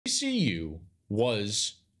TCU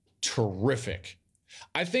was terrific.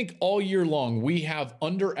 I think all year long we have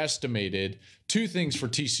underestimated two things for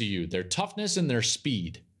TCU, their toughness and their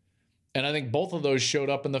speed. And I think both of those showed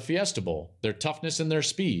up in the Fiesta Bowl, their toughness and their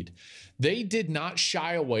speed. They did not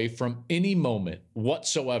shy away from any moment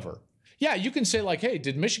whatsoever. Yeah, you can say like, hey,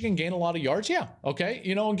 did Michigan gain a lot of yards? Yeah, okay.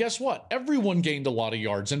 And guess what? Everyone gained a lot of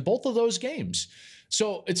yards in both of those games.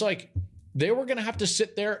 So it's like they were going to have to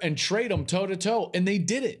sit there and trade them toe-to-toe, and they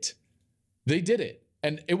did it. They did it.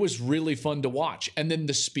 And it was really fun to watch. And then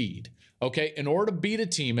the speed. Okay, in order to beat a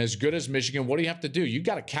team as good as Michigan, what do you have to do? You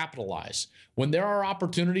got to capitalize. When there are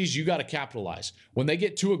opportunities, you got to capitalize. When they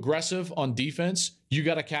get too aggressive on defense, you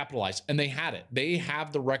got to capitalize. And they had it. They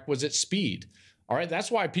have the requisite speed. All right,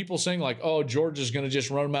 that's why people saying like, oh, Georgia's going to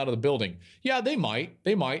just run them out of the building. Yeah, they might.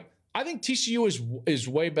 They might. I think TCU is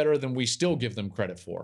way better than we still give them credit for.